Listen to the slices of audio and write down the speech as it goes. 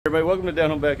Everybody, welcome to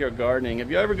Down Home Backyard Gardening.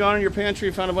 Have you ever gone in your pantry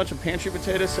and found a bunch of pantry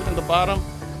potatoes sitting at the bottom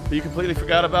that you completely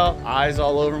forgot about? Eyes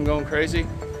all over them going crazy?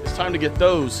 It's time to get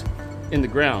those in the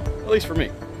ground, at least for me.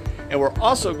 And we're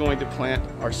also going to plant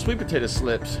our sweet potato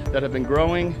slips that have been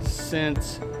growing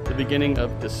since the beginning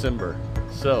of December.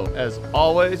 So, as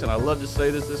always, and I love to say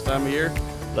this time of year,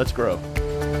 let's grow.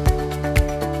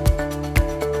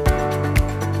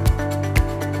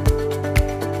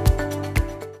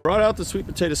 Brought out the sweet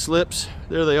potato slips.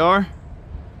 There they are.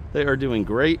 They are doing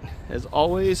great as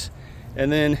always.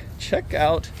 And then check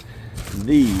out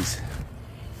these.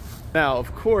 Now,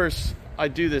 of course, I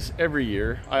do this every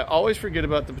year. I always forget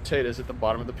about the potatoes at the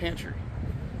bottom of the pantry.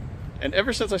 And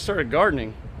ever since I started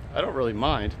gardening, I don't really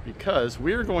mind, because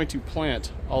we're going to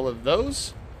plant all of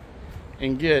those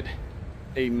and get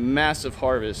a massive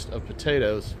harvest of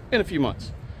potatoes in a few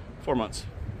months, 4 months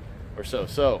or so.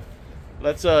 So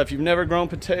let's, if you've never grown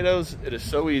potatoes, it is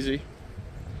so easy.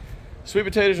 Sweet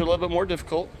potatoes are a little bit more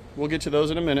difficult. We'll get to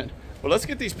those in a minute. But let's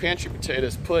get these pantry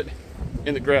potatoes put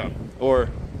in the ground or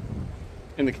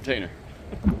in the container.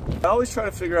 I always try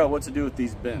to figure out what to do with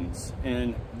these bins.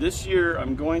 And this year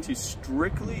I'm going to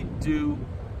strictly do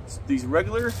these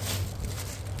regular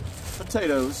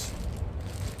potatoes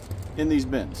in these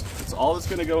bins. It's all that's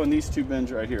gonna go in these two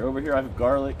bins right here. Over here I have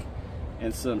garlic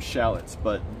and some shallots,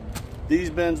 but these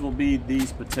bins will be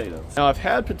these potatoes. Now, I've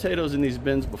had potatoes in these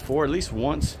bins before, at least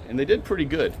once, and they did pretty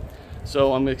good.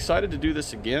 So I'm excited to do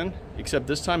this again, except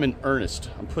this time in earnest.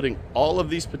 I'm putting all of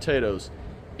these potatoes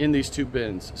in these two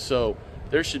bins. So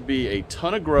there should be a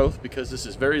ton of growth because this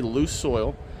is very loose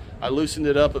soil. I loosened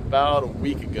it up about a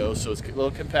week ago, so it's a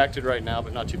little compacted right now,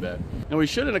 but not too bad. And we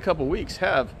should in a couple weeks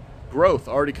have growth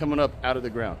already coming up out of the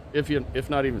ground, if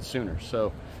not even sooner.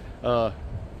 So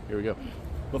here we go.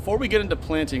 Before we get into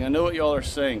planting, I know what y'all are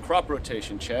saying, crop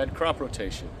rotation, Chad, crop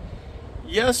rotation.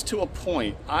 Yes, to a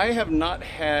point. I have not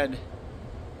had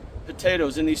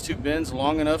potatoes in these two bins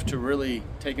long enough to really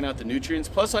taking out the nutrients.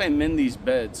 Plus I amend these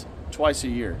beds twice a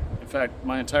year. In fact,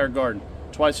 my entire garden,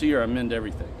 twice a year I amend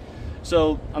everything.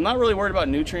 So I'm not really worried about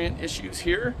nutrient issues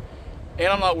here, and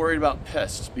I'm not worried about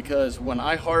pests, because when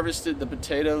I harvested the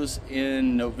potatoes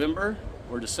in November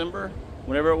or December,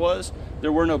 whenever it was,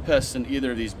 there were no pests in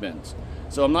either of these bins.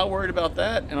 So I'm not worried about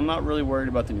that, and I'm not really worried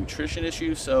about the nutrition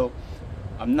issue, so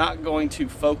I'm not going to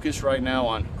focus right now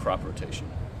on crop rotation.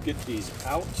 Get these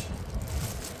out.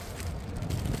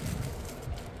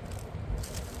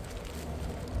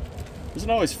 Isn't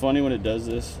it always funny when it does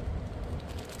this?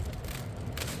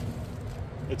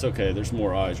 It's okay, there's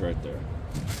more eyes right there.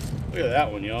 Look at that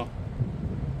one, y'all.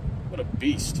 What a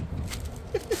beast.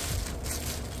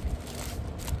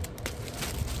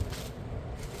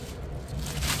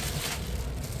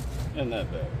 Isn't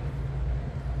that bad?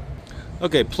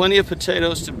 Okay, plenty of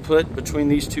potatoes to put between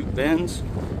these two bins,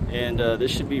 and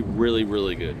this should be really,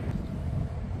 really good.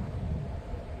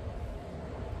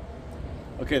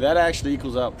 Okay, that actually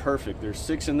equals out perfect. There's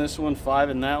 6 in this one, 5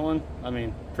 in that one. I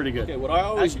mean, pretty good. Okay, what I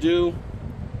always do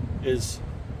is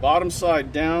bottom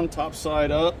side down, top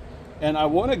side up, and I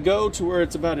want to go to where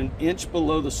it's about 1 inch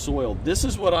below the soil. This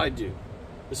is what I do.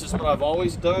 This is what I've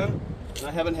always done, and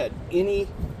I haven't had any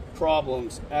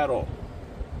problems at all.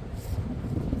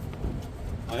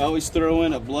 I always throw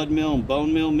in a blood meal and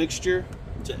bone meal mixture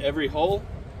to every hole,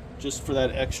 just for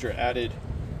that extra added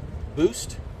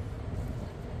boost.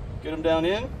 Get them down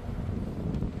in,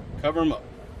 cover them up.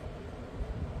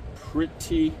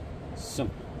 Pretty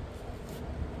simple.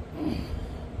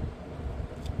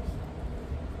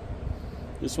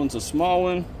 This one's a small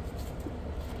one.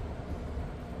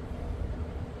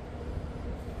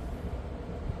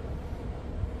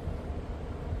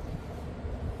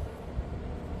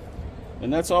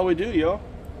 And that's all we do, y'all.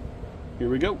 Here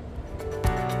we go.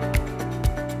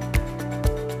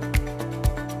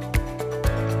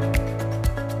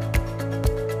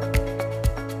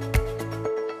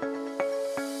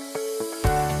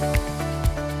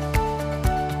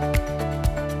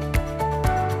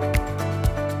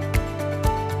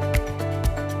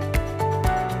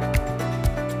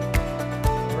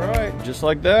 All right, just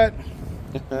like that,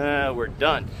 we're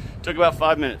done. Took about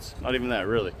 5 minutes, not even that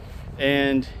really.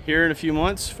 And here in a few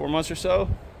months, 4 months or so,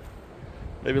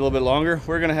 maybe a little bit longer,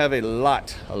 we're gonna have a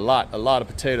lot of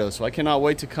potatoes. So I cannot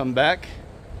wait to come back,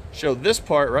 show this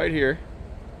part right here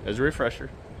as a refresher,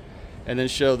 and then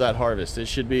show that harvest. It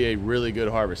should be a really good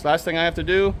harvest. Last thing I have to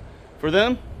do for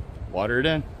them, water it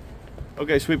in.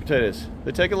 Okay, sweet potatoes.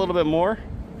 They take a little bit more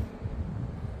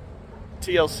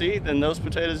TLC than those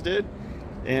potatoes did.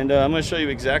 And I'm gonna show you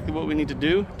exactly what we need to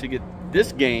do to get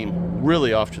this game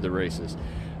really off to the races.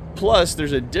 Plus,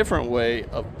 there's a different way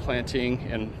of planting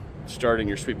and starting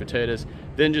your sweet potatoes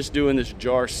than just doing this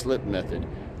jar slip method.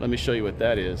 Let me show you what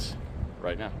that is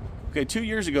right now. Okay, 2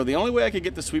 years ago, the only way I could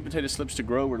get the sweet potato slips to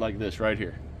grow were like this right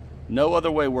here. No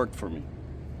other way worked for me.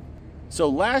 So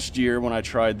last year when I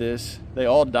tried this, they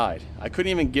all died. I couldn't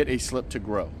even get a slip to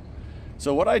grow.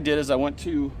 So what I did is I went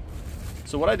to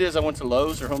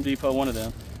Lowe's or Home Depot, one of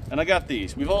them, and I got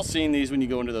these. We've all seen these when you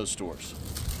go into those stores,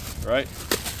 right?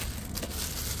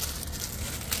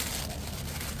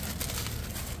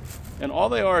 And all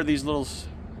they are these little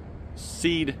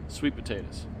seed sweet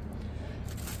potatoes.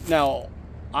 Now,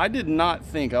 I did not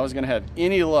think I was gonna have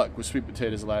any luck with sweet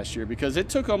potatoes last year because it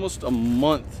took almost a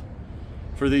month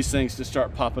for these things to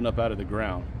start popping up out of the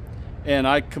ground. And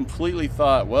I completely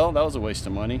thought, well, that was a waste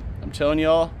of money. I'm telling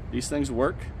y'all, these things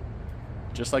work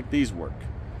just like these work.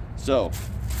 So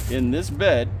in this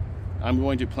bed, I'm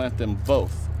going to plant them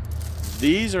both.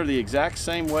 These are the exact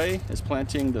same way as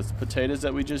planting the potatoes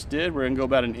that we just did. We're gonna go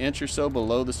about 1 inch or so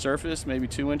below the surface, maybe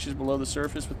 2 inches below the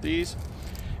surface with these.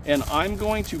 And I'm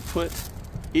going to put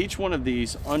each one of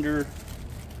these under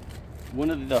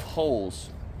one of the holes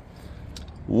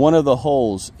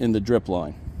in the drip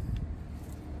line.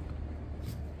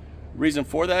 Reason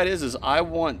for that is I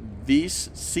want these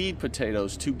seed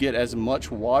potatoes to get as much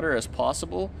water as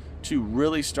possible to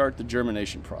really start the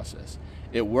germination process.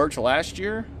 It worked last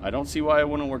year. I don't see why it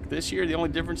wouldn't work this year. The only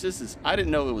difference is I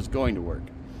didn't know it was going to work.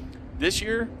 This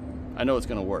year, I know it's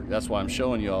gonna work. That's why I'm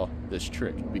showing y'all this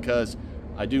trick, because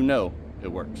I do know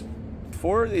it works.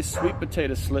 For these sweet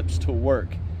potato slips to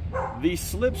work, these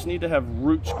slips need to have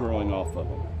roots growing off of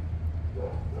them.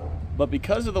 But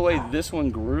because of the way this one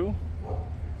grew,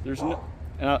 there's no,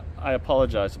 and I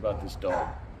apologize about this dog.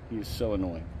 He is so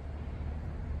annoying.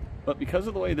 But because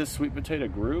of the way this sweet potato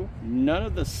grew, none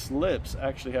of the slips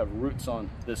actually have roots on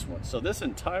this one. So this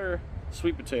entire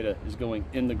sweet potato is going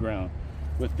in the ground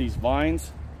with these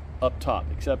vines up top,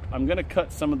 except I'm gonna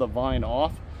cut some of the vine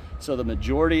off, so the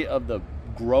majority of the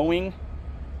growing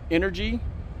energy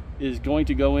is going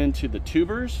to go into the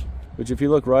tubers, which if you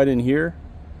look right in here,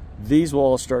 these will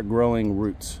all start growing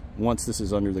roots once this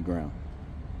is under the ground.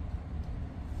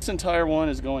 This entire one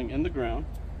is going in the ground.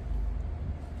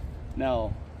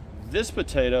 Now, this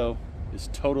potato is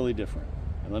totally different,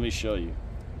 and let me show you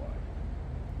why.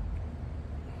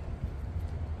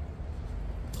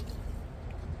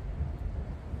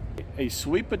 A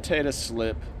sweet potato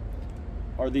slip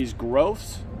are these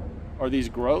growths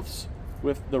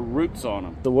with the roots on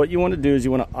them. So what you want to do is you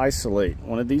want to isolate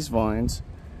one of these vines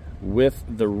with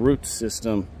the root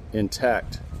system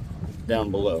intact down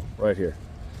below, right here.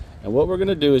 And what we're going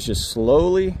to do is just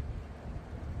slowly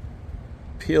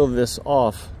peel this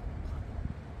off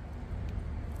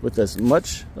with as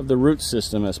much of the root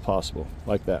system as possible,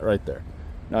 like that right there.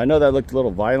 Now I know that looked a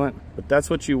little violent, but that's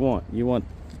what you want. You want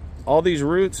all these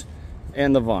roots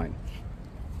and the vine.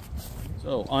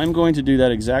 So I'm going to do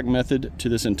that exact method to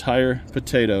this entire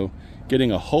potato,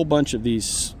 getting a whole bunch of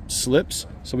these slips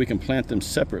so we can plant them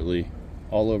separately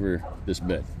all over this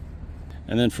bed.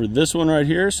 And then for this one right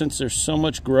here, since there's so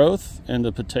much growth and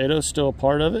the potato's still a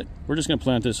part of it, we're just gonna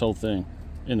plant this whole thing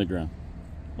in the ground.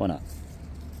 Why not?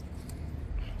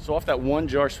 So off that 1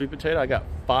 jar sweet potato, I got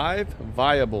 5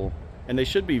 viable, and they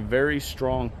should be very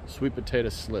strong sweet potato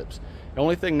slips. The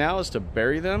only thing now is to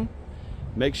bury them,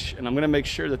 and I'm gonna make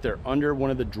sure that they're under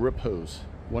one of the drip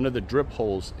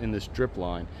holes in this drip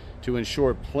line to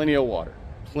ensure plenty of water.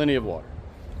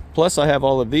 Plus I have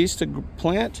all of these to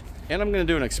plant, and I'm gonna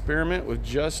do an experiment with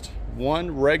just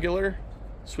 1 regular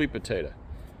sweet potato.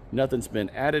 Nothing's been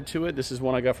added to it. This is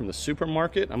one I got from the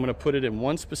supermarket. I'm gonna put it in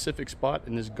one specific spot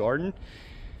in this garden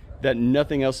that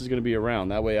nothing else is gonna be around.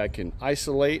 That way I can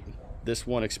isolate this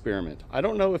one experiment. I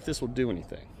don't know if this will do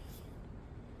anything,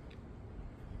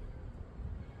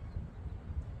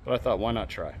 but I thought, why not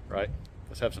try, right?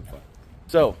 Let's have some fun.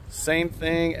 So, same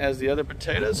thing as the other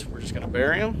potatoes. We're just gonna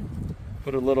bury them,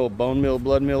 put a little bone meal,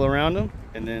 blood meal around them,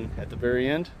 and then at the very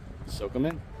end, soak them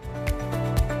in.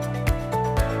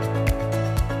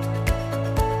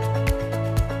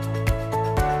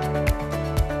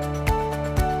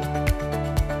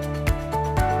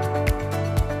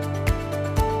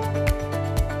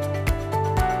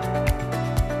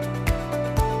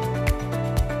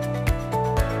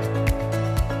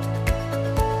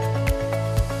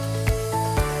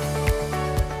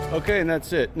 Okay, and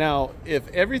that's it. Now, if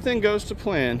everything goes to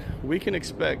plan, we can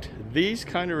expect these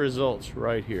kind of results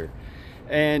right here.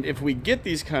 And if we get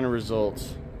these kind of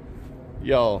results,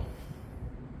 y'all,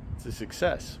 it's a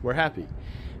success. We're happy.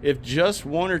 If just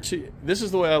 1 or 2, this is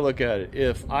the way I look at it.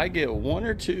 If I get 1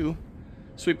 or 2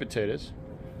 sweet potatoes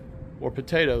or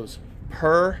potatoes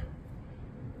per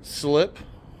slip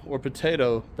or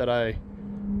potato that I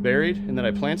buried and that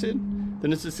I planted,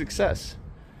 then it's a success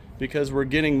because we're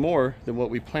getting more than what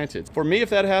we planted. For me, if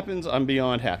that happens, I'm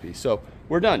beyond happy. So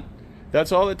we're done.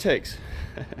 That's all it takes.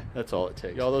 That's all it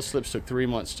takes. All those slips took 3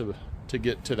 months to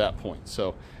get to that point.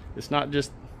 So it's not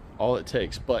just all it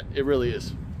takes, but it really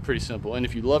is pretty simple. And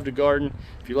if you love to garden,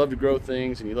 if you love to grow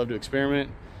things and you love to experiment,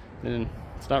 then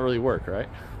it's not really work, right?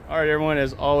 All right, everyone,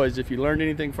 as always, if you learned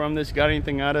anything from this, got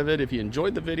anything out of it, if you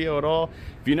enjoyed the video at all,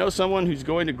 if you know someone who's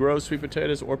going to grow sweet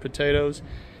potatoes or potatoes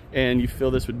and you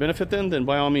feel this would benefit them, then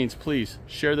by all means, please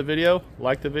share the video,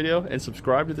 like the video, and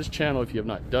subscribe to this channel if you have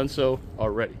not done so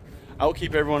already. I will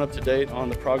keep everyone up to date on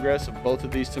the progress of both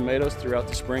of these tomatoes throughout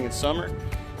the spring and summer.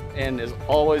 And as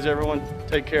always, everyone,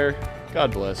 take care.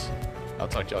 God bless. I'll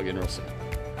talk to y'all again real soon.